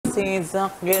Si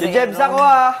Zach Guerrero. Si Jebs ako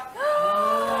ah.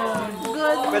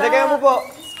 Good. Pwede kayo mo po.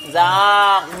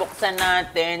 Zach, buksan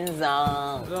natin,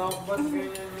 Zach.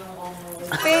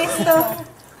 Face to.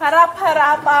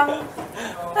 Harap-harapang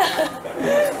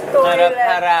toilet.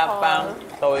 Harap-harapang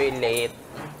toilet.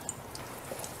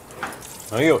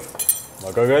 Ayun,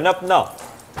 magaganap na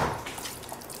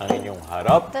ang inyong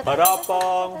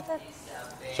harap-harapang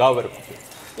shower.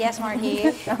 Yes, Marky.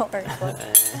 Shower.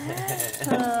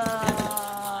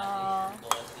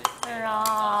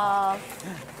 Rough.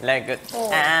 Like,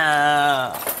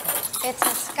 It's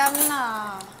a scam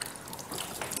na.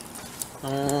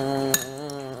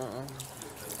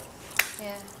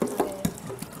 Yeah. Okay.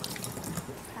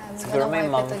 Siguro my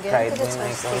mom tried when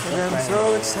I go to I'm so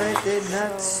excited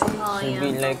not to see. She'd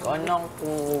be like, anak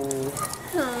ko.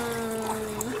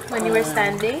 When you were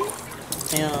standing?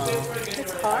 Yeah.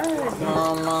 It's hard.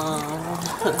 Mama.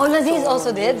 Oh, Nadine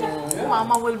also did?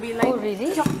 Mama will be like, Oh,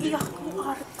 really? iyak-iyak kong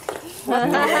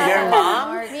Your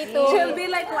mom? Me too. She'll be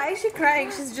like, why is she crying?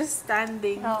 She's just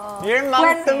standing. Your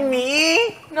mom to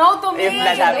me? No, to me. If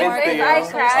that happens to you. I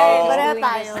cry. Oh. Pareho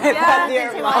tayo. I thought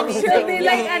your mom She'll to be me.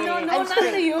 like, no, not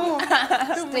to you.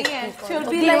 To me. She'll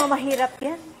be like, mahirap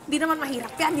yan. di naman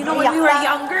mahirap yan. You know, when we were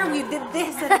younger, we did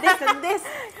this and this and this.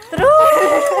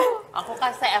 Ako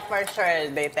kasi for sure,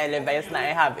 they televise na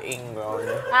I have ingrown.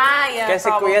 Yeah,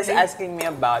 Kasi probably. kuya's asking me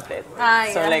about it.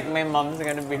 So Yeah. like my mom's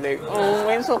gonna be like, oh,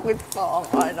 may sakit pa ang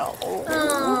anak ko.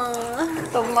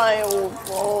 Tumayo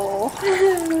po.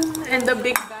 And the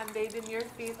big band-aid in your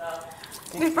feet.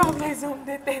 They probably zoomed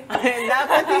it in.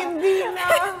 Dapat hindi na.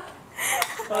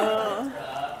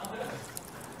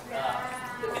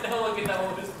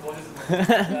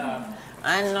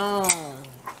 Ano?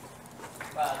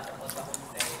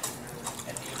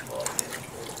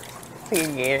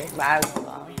 Sige, bago.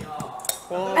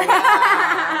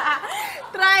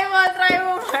 Try mo,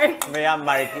 Mark. Maya,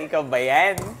 Marky, ikaw ba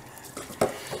yan?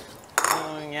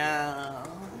 Oh, yeah.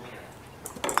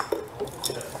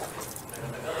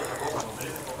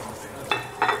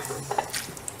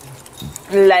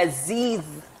 Laziz.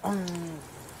 Oo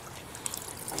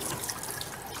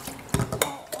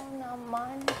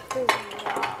naman.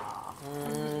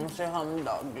 Si Ham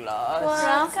Douglas.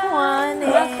 Rough one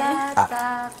eh.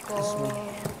 Katako.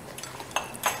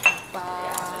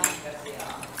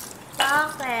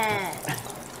 Bakit?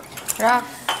 Rough.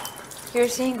 You're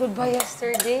saying goodbye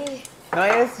yesterday. No,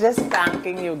 it's just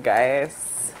thanking you guys.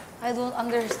 I don't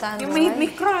understand You why. made me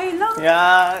cry lang.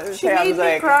 Yeah, She I made was me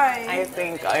like, cry. I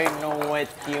think I know what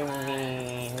you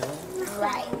mean.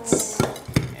 Right.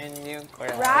 And you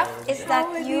cried. Rough, is that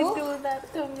Why would you? do that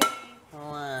to me?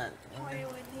 What? Why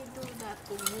would he do that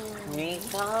to me?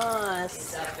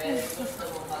 Because.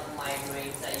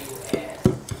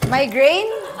 Migraine?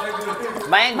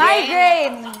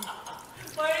 Migraine!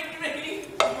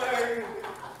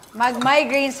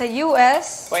 Mag-migraine sa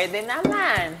US? Pwede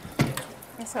naman.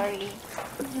 Sorry.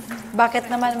 Bakit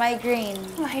naman migraine?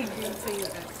 Migraine sa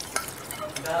US.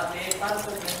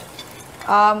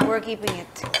 We're keeping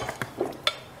it.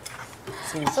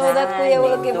 So that Kuya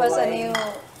will give us a new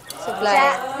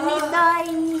supply.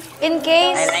 In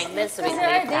case... I like this Kasi weekly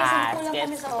our days, task. kulang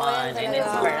kami It's sa fun oil and it's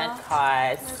talaga. for a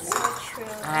cause.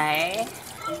 Hi.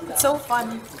 It's so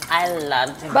fun. I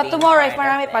love to But be tomorrow, if part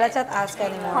marami pala, chat ask ka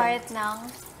naman. Part ng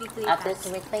weekly of task. this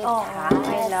weekly Oh, task.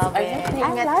 I love Are you it.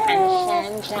 paying I love attention,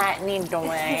 Chatney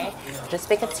Doy?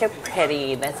 Just because you're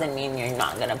pretty doesn't mean you're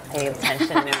not gonna pay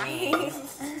attention to me.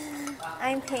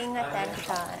 I'm paying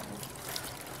attention.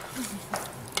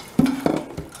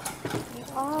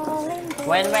 All in this.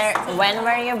 When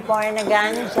were you born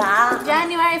again, Ja?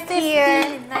 January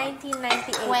 15,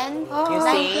 1998. When? You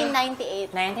see?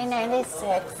 1998.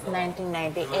 1996,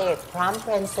 1998. Prom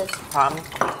princess, prom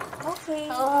queen. Okay.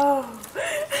 Oh.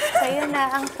 Kayo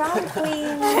na ang prom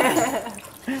queen.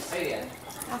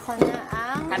 Ako na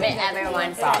ang... Have you ever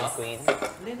won prom queen?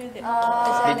 Did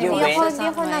you win? Hindi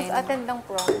ako nag-attend ng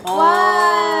prom.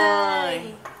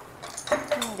 Why?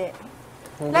 Hindi.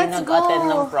 Hindi Let's nag-attend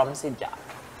go. ng prom si Ja.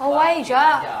 Oh, why,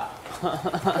 Ja?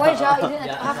 Why, Ja?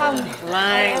 How come?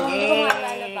 Marky!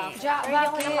 Ja,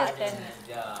 bakit?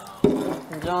 Ja,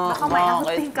 Baka may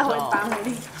outing ka with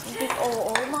family.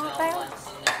 Oo, mga tayo.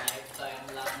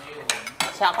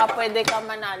 Saka pwede ka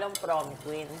manalong prom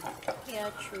queen. Yeah,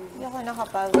 true. Hindi ako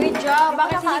nakapag... Wait, Ja,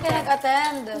 bakit hindi ka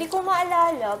nag-attend? Hindi ko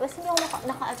maalala. Basta hindi ako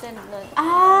naka-attend nun.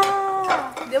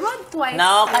 Di ba twice?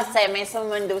 No, kasi may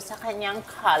sumundo sa kanyang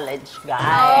college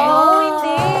guy. Oh,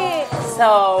 hindi. So,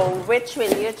 which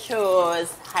will you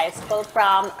choose? High school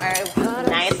prom or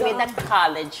night with a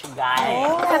college guy?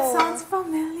 That sounds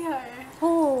familiar.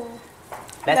 Who?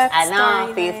 That's That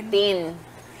ano, storyline.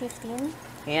 15.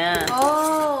 15? Yeah.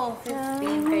 Oh,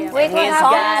 15 kaya. Wait, what He's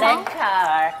happened? got a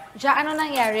car. Ja, ano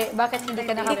nangyari? Bakit hindi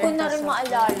ka Hindi ko na rin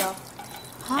maalala.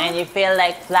 And you feel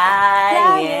like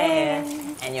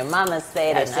flying. And your mama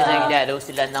said Kasi naglaro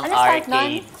sila ng Ano start nun?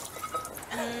 arcade.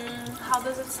 How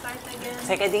does it start again?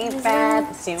 Take a deep breath.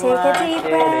 See Take a deep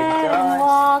breath and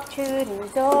walk through the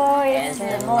door. It's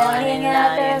the morning of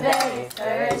the very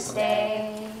first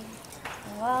day.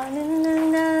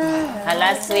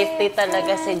 Hala, Swifty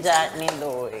talaga si Johnny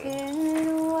Loy.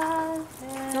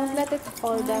 Don't let it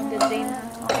fall down the drain.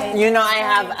 Okay. You know, I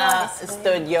have a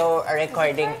studio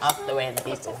recording of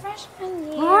 22.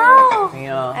 Wow!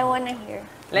 Yeah. I wanna hear.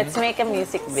 Let's make a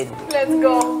music video. Let's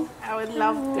go. I would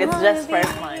love to. It's just for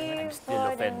fun. I'm still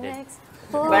offended.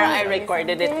 Where I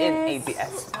recorded it in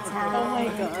ABS. Oh my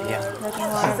god. Yeah. Looking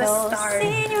for The those star.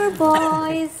 senior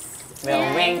boys.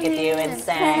 We'll wink at you and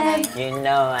say, you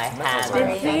know I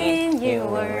haven't seen you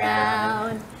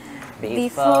around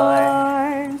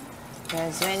before.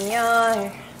 Cause when you're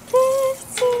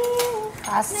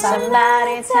 15.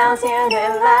 somebody tells you they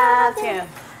love you,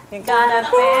 you gotta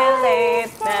feel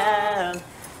it down.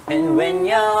 And when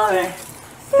you're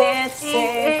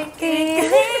 15,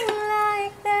 Feeling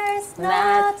like there's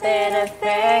nothing to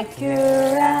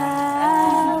figure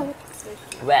out.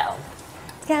 Well,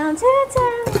 count to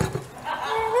 10.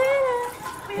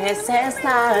 this is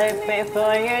life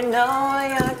before you know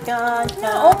you're gone.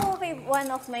 Oh, okay.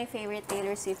 One of my favorite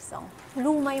Taylor Swift song.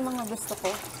 Luma yung mga gusto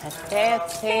ko. At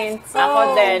 15, ako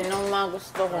din, nung mga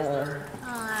gusto ko.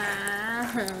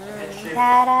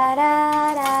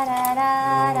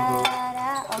 Da-da-da-da-da-da-da-da.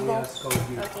 I'll go.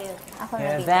 Okay. Ako na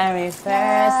Your dito. very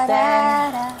first day.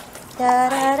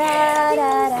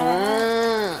 Da-da-da-da-da.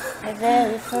 The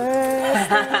very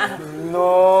first No!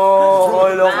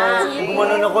 Wala ko.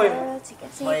 Gumanon ako eh.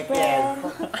 Michael.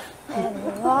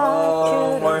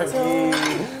 Oh, Marky.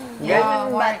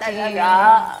 Ganun ba talaga?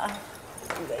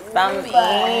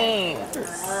 Tamping.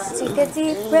 Take a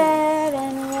deep breath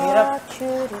and walk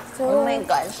through the door. Oh my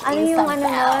gosh. Ano yung ano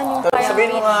nun? Yung parang Sabihin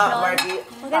mo nga, bridge nun? Marky.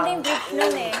 Maganda yung bridge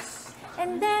nun eh.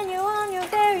 And then you're on your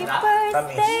very first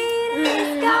Tamis. date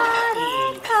and you got a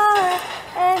car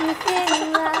and you're feeling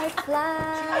like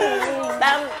flying.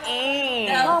 Tamping.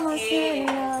 Almost feeling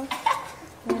love.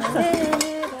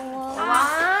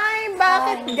 Ay,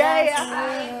 bakit gaya?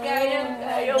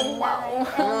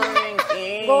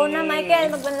 Go na,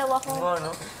 Michael. Magbanlaw ako. Ano?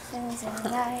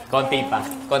 Konti pa.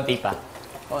 Konti pa.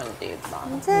 Konti pa.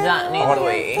 Johnny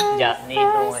Loy. Johnny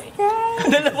Doy.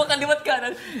 Dalawa kaliwat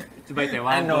kanan. Sabay tayo.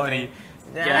 1, 2,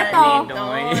 3. Johnny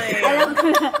Doy. Alam ko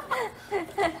na.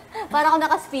 Para ako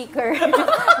naka-speaker.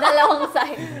 Dalawang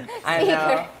side.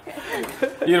 Speaker.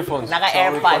 Earphones.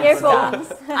 Naka-airpods Earphones.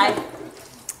 ka. Ay,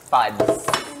 pods.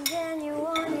 And then you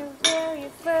on your very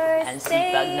first Ang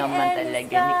sipag date naman and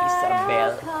talaga you ni got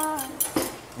Isabel. a car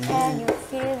and you're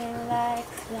feeling like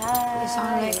flying. You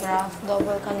sound like Ralph.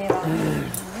 Double ka ni Ralph.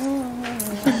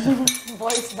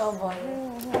 Voice double.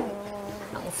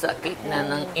 Ang sakit na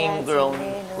ng ingrown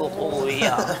ko,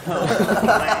 kuya.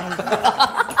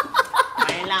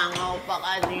 Kailangan pa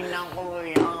kasi ng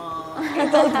kuya.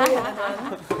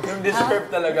 Yung deserve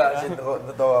talaga.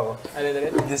 Totoo ako.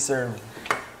 Deserve.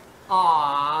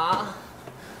 Aww.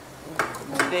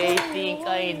 They think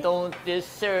I don't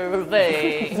deserve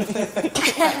it.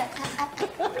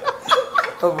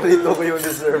 Paborito ko yung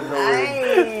deserve na word.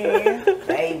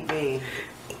 Baby.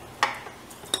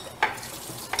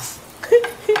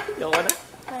 Yung ano?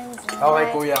 Okay,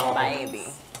 kuya ako. Baby.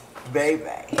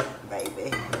 Baby. Baby.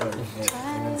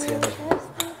 Enunciado.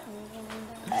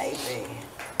 Baby.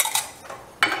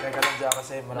 Teka lang dyan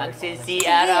kasi marami pa.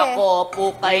 Magsi-CR ako po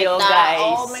kayo,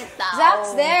 guys. May tao.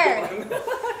 Zach's there!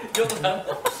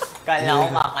 Kala ko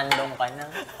kakandong ka na.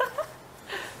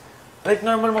 Like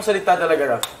normal mo salita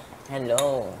talaga, Raf.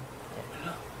 Hello.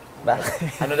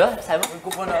 Bakit? Ano daw? Sabi mo? Hindi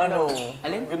ko pa na ano.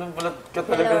 Alin? Ganun pala ka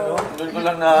talaga, no? Doon ko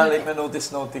lang na like na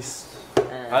notice.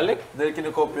 Alik? Dahil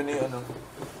kinukopyo ni ano.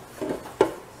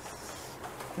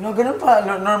 No, ganun pa.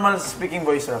 Normal speaking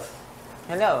voice, Raf.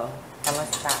 Hello.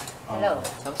 Kamusta? Hello.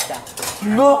 Kamusta?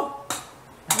 No!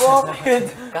 Bakit?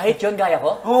 Kahit yun, gaya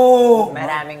ko? Oh!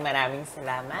 Maraming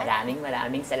salamat.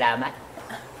 Maraming salamat.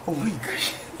 Oh my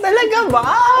gosh. Talaga ba?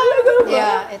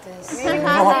 Yeah, it is.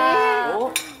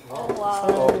 Oh,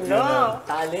 Kopyo na.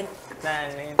 talent.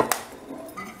 Talent.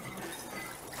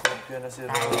 Kopyo na si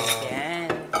Raf. Yan.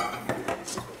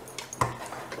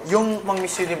 Yung pang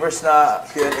Miss Universe na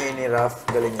Q&A ni Raf,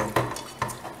 galing yun.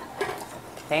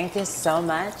 Thank you so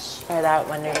much for that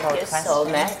wonderful Thank you question. so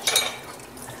much.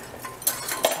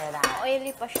 For that.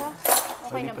 Oily pa siya.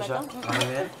 Okay na ba to? Ano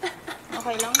yan?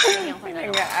 Okay lang. Ganyan ko na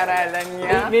lang. Nag-aaralan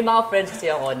niya. May mga friends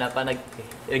kasi ako na pa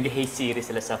nag-hey Siri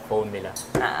sila sa phone nila.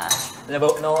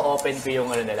 No-open ko yung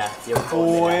ano nila, yung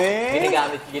phone nila.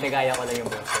 Ginagaya ko lang yung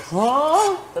boses.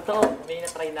 Totoo, may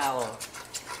na-try na ako.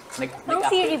 Yung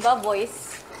Siri ba,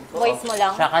 voice? Voice mo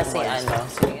lang? Siya kasi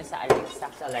sino yung sa Alexa?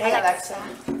 Sa Alexa.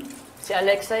 Si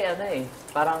Alexa ay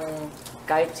parang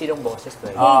kahit sinong boses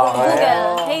pwede.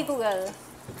 Hey Google.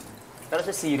 Pero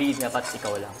sa Siri, dapat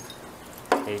ikaw lang.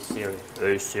 Hey Siri.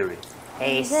 Hey Siri.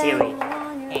 Hey Siri.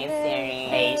 Hey Siri.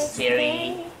 Hey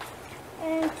Siri.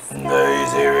 Hey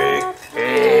Siri.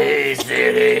 Hey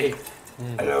Siri.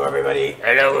 Hello everybody.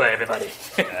 Hello everybody.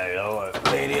 Hello.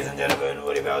 Ladies and gentlemen,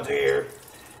 what are you about to hear?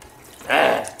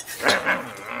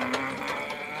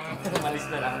 Malis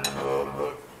na lang.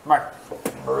 Mark.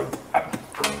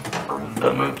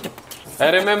 I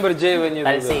remember Jay when you do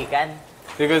that. Talsikan.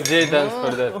 Because Jay danced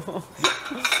for that.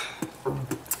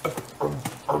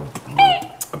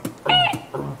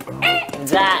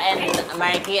 Ja and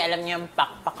Marky, alam niyo yung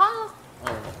pakpaka?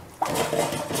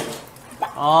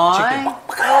 Ay,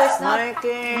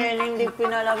 Marky, hindi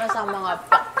pinalabas ang mga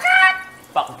pak.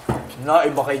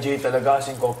 Iba kay Jay talaga,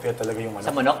 kasing kopya talaga yung ano.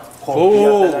 Sa manok? Kopya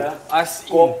talaga. As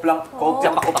in. Kopya.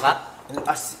 Pakpaka?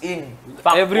 As in.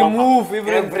 Every move,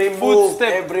 every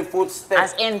footstep. Every footstep.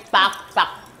 As in pak.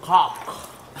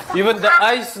 Even the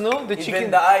eyes, no? The Even chicken.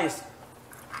 the eyes.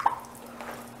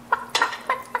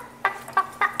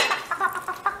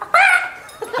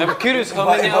 I'm curious how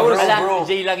many hours. Wala,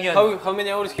 Jay lang yun. How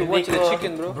many hours you watch the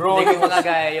chicken, bro? Hindi ko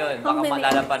magagaya yun. Baka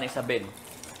malala pa ni Isabel.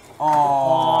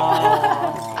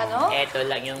 Ano? Ito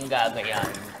lang yung gagayan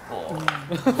ko.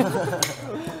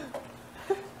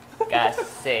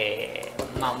 Kasi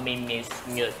mamimiss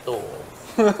nyo to.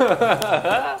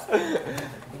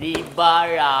 Di ba,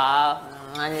 Raf?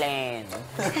 Alin?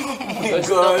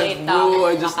 Gusto no,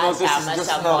 I kita just noticed makasama just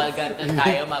sa now. mall, ganito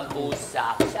tayo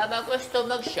mag-usap. Sabi gusto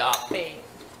mag-shopping.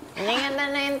 Hindi nga na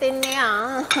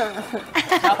naintindihan.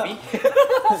 Choppy?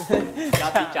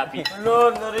 Choppy.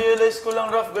 Ano, na-realize ko lang,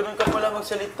 Raf, ganun ka pala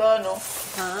magsalita, no?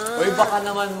 Uy, baka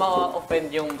naman ma-offend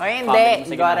yung O hindi,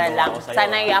 sa gora ginagawa lang. ko sa'yo.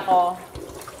 Sanay ako.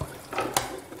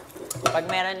 Pag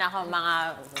meron ako mga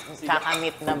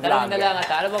kakamit na Tanong na lang vlogger.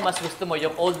 ata, ano ba mas gusto mo?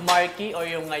 Yung old Marky or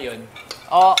yung ngayon?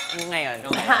 O, ngayon.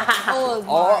 Old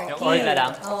Yung Marky. old na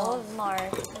lang? Old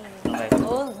Marky. Okay.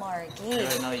 Old Marky.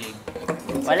 You're annoying.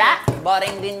 Wala.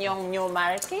 Boring din yung new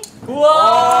Marky.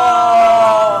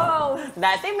 Wow!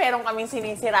 Dati meron kaming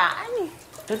sinisiraan eh.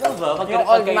 Totoo ba? Pag Yung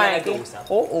old kayo Marky. nag-uusap?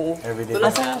 Oo. Everyday.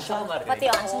 Asan na siya, Marky? Pati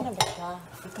ako. Saan na ba siya?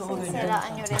 Sinisiraan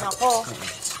niyo rin ako.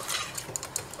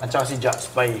 At saka si Jack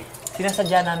Spy.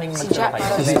 Sinasadya namin mag-show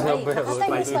kayo.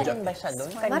 Patay pa rin ba siya doon?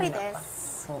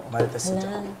 Marites. Marites si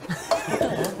Jack.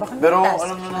 Pero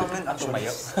alam na namin, actually.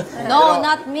 No,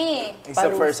 not me.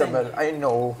 Except for Isabel. I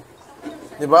know.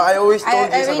 Diba? I always told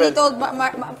I really Isabel. told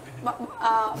Michael.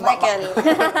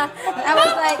 I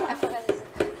was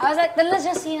like, dala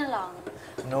just sino lang.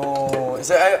 No.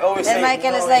 So I always Then say,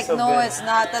 Michael is no, like, no, Isabel. it's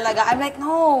not talaga. I'm like,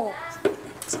 no.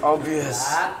 It's obvious.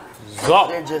 Zop!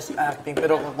 They're just acting.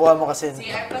 Pero kukuha mo kasi.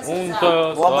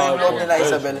 Unta. Kuha mo yung loob nila,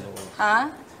 Isabel. Ha?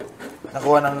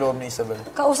 Nakuha ng loob ni Isabel.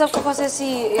 Kausap ko kasi si,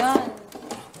 yan.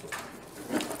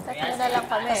 Tatlo na lang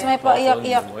kami. Tapos may pa-iyak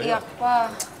pa.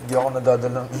 Hindi ako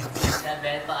nadadalang iyak.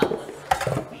 Isabel pa ako.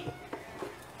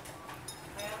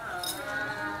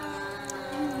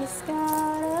 He's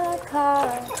got a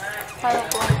car. Parang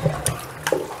ko.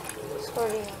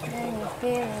 Sorry. When you're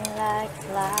feeling like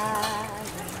flying.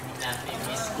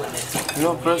 Namimiss ko na si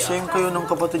Hello, pero same kayo ng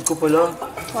kapatid ko pala.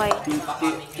 Why?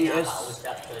 TS.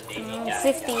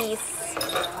 50s.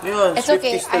 Yun, It's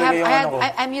okay. 50s talaga yung ano ko.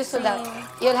 I'm used to that.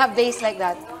 You'll have days like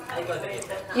that.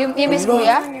 You miss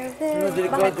Kuya?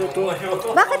 Delikado to.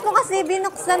 Bakit mo kasi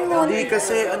binuksan mo? Hindi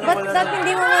kasi ano Ba't pala.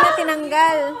 hindi mo muna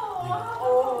tinanggal?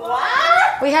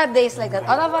 We had days like that.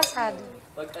 All of us had.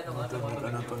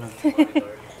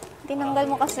 Tinanggal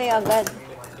mo kasi agad.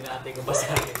 Hinati ko ba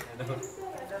sa akin?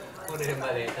 Puro yung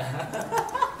maleta.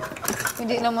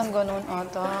 Hindi naman ganun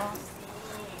ata.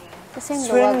 Kasi yung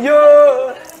luwag.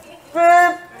 you're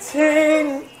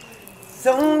 15,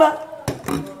 somebody.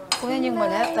 Kung yan yung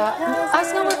maleta.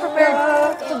 As nga we're prepared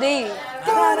today.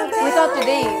 We thought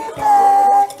today.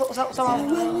 Sa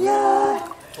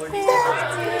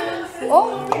Oh?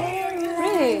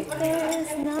 Really?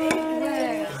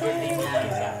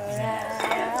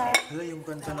 Hala, yung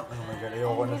kanta na, oh my God,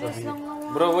 ayoko na sabihin.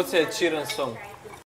 Bro, what's that Sheeran song?